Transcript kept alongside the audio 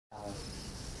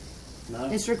No.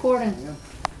 It's recording.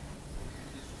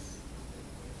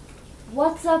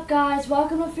 What's up, guys?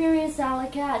 Welcome to Furious Alley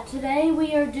Cat. Today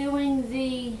we are doing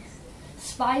the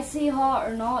spicy hot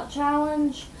or not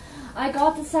challenge. I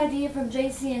got this idea from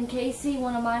Jacy and Kacy,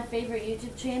 one of my favorite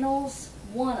YouTube channels.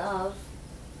 One of.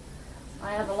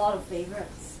 I have a lot of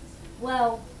favorites.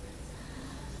 Well,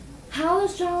 how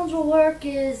this challenge will work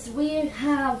is we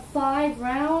have 5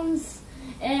 rounds,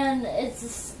 and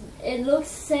it looks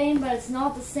the same, but it's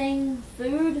not the same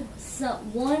food.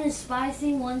 One is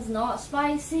spicy, one's not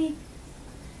spicy.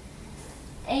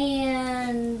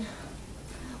 And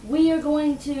we are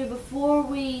going to, before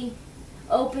we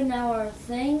open our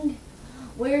thing,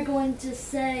 we're going to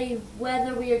say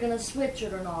whether we are going to switch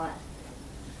it or not.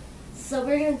 So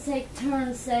we're going to take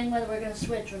turns saying whether we're going to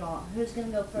switch or not. Who's going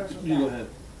to go first with that? You go ahead.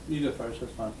 You go first,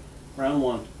 that's fine. Round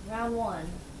 1. Round 1.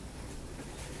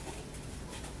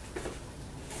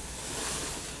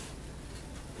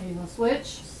 Are you going to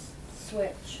switch?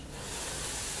 Switch.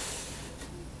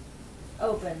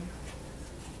 Open.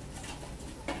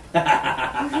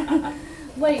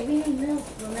 Wait, we need milk,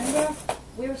 remember?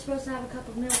 We were supposed to have a cup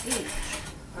of milk each.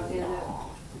 I'll get it.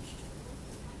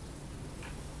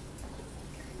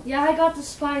 Yeah, I got the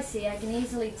spicy, I can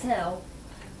easily tell.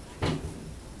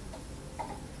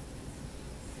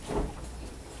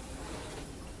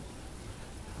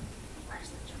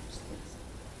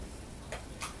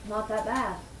 Not that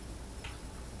bad.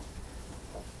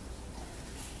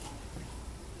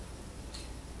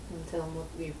 And tell them what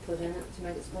you put in it to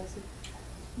make it spicy.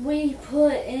 We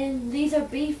put in, these are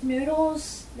beef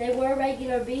noodles. They were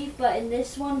regular beef, but in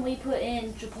this one we put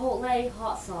in Chipotle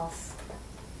hot sauce.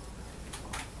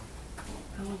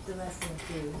 I want the rest of the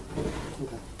food.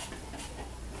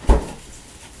 Okay.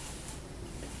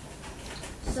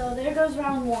 So there goes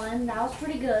round 1. That was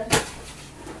pretty good.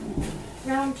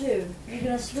 Round 2. You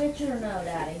gonna switch it or no,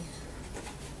 Daddy?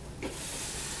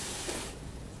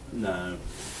 No.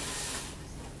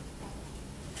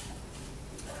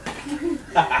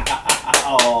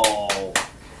 Oh.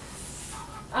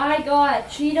 I got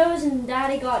Cheetos and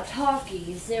Daddy got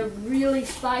Takis. They're really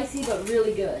spicy but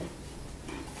really good.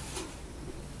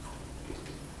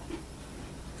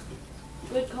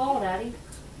 Good call, Daddy.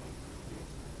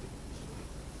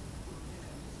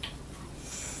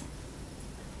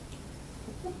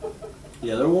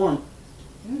 Yeah, they're warm.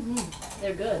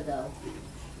 They're good though.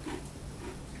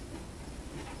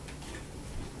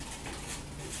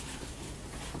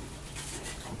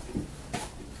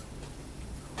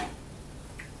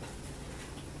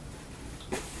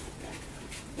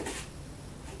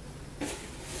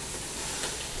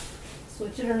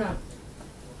 Switch it or not?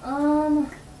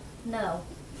 No.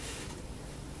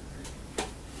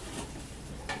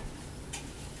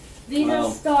 These are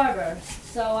Well,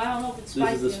 Starburst, so I don't know if it's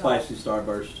spicy. This is the or not. spicy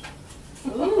Starburst.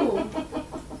 Ooh.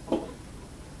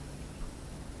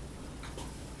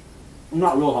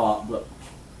 Not real hot, but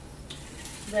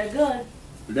They're good.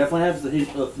 it definitely has the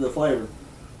heat of the flavor.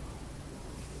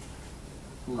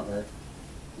 Not bad.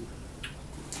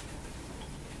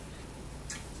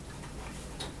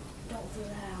 Don't throw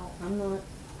that out. I'm not.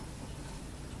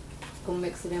 Go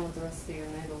mix it in with the rest of your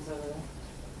noodles over there.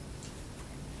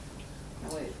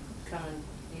 That way it kind of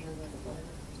evens out the flavor.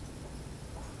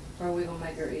 Or are we going to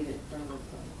make her eat it from the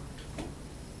plate?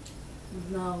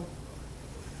 No.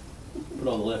 Put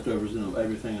all the leftovers in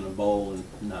everything in a bowl and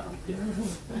no. Yeah.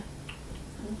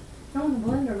 Throw in the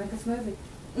blender, make a smoothie.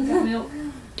 Got milk.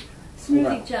 Smoothie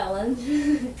Right. challenge.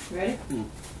 Ready?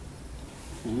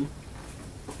 Mm-hmm.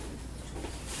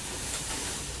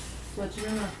 Switch it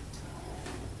or not?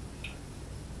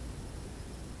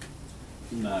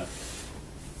 No.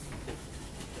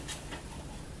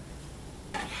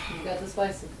 You got the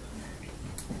spicy.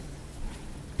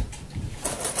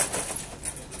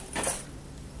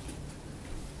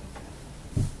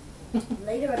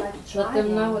 Later I'd like to try Let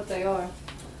them know one. what they are.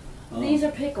 These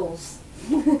are pickles.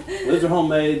 These are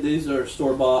homemade. These are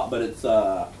store-bought, but it's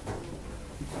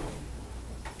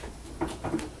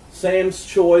Sam's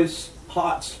Choice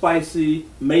hot spicy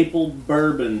maple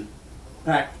bourbon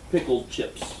packed pickled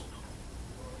chips.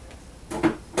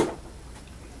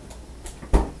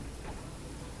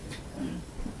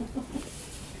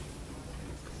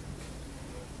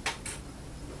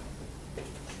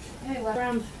 Hey, last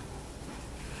round.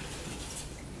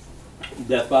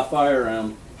 Death by fire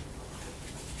round.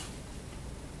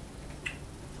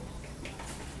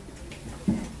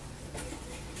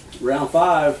 Round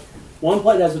 5. One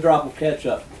plate has a drop of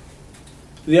ketchup.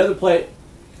 The other plate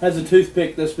has a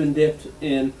toothpick that's been dipped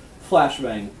in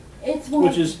flashbang, It's one.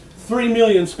 which is 3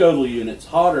 million Scoville units,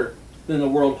 hotter than the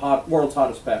world's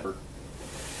hottest pepper.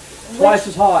 twice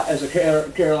as hot as a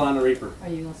Carolina Reaper. Are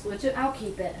you gonna switch it? I'll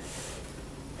keep it.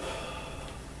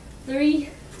 3,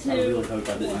 2. I really hope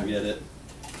I didn't get it.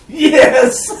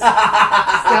 Yes!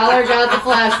 Skylar got the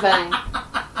flashbang.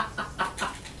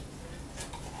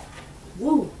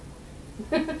 Woo.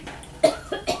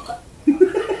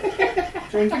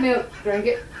 Drink your milk. Drink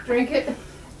it. Drink it.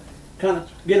 Kind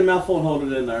of get a mouthful and hold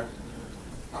it in there.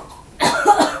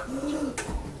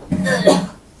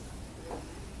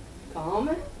 Calm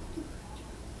it.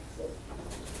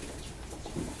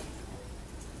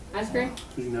 Ice cream?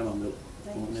 You can have my milk.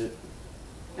 Want it?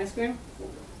 Ice cream?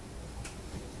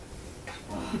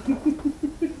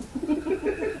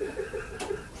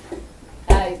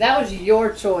 Hey, that was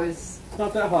your choice. It's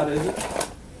not that hot, is it?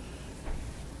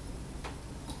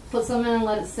 Put some in and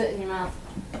let it sit in your mouth.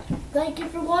 Thank you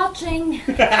for watching.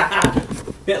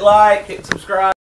 Hit like, hit subscribe.